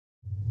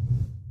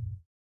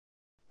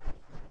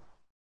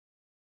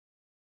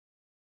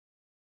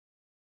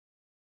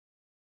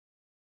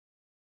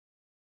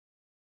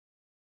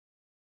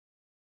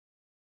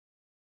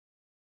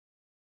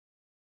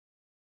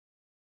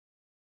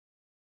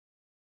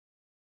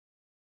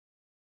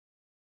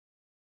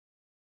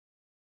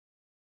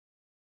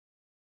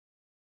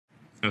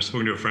I was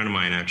talking to a friend of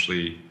mine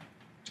actually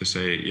to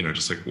say,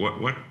 just like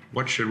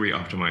what should we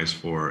optimize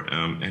for?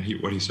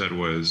 And what he said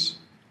was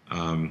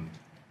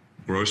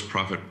gross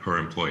profit per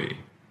employee,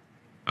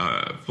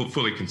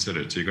 fully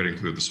considered. So you've got to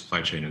include the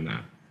supply chain in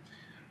that.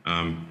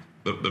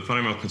 The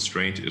fundamental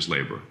constraint is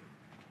labor.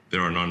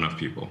 There are not enough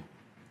people.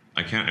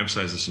 I can't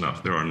emphasize this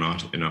enough. There are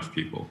not enough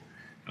people.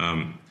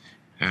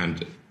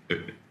 And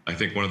I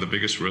think one of the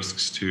biggest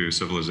risks to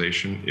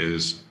civilization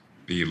is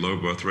the low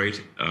birth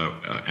rate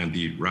and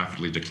the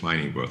rapidly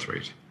declining birth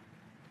rate.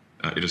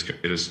 It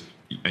is,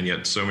 and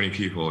yet so many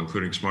people,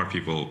 including smart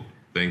people,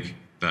 think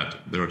that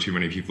there are too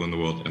many people in the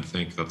world and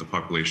think that the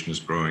population is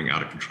growing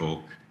out of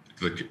control.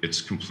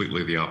 It's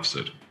completely the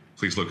opposite.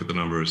 Please look at the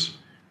numbers.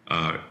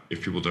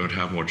 If people don't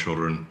have more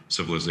children,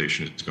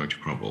 civilization is going to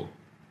crumble.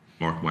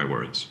 Mark my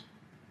words.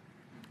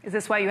 Is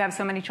this why you have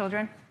so many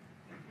children?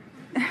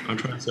 I'm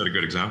trying to set a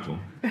good example.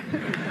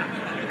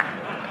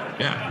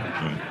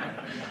 Yeah.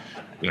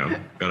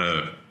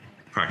 Gotta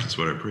practice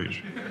what I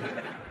preach.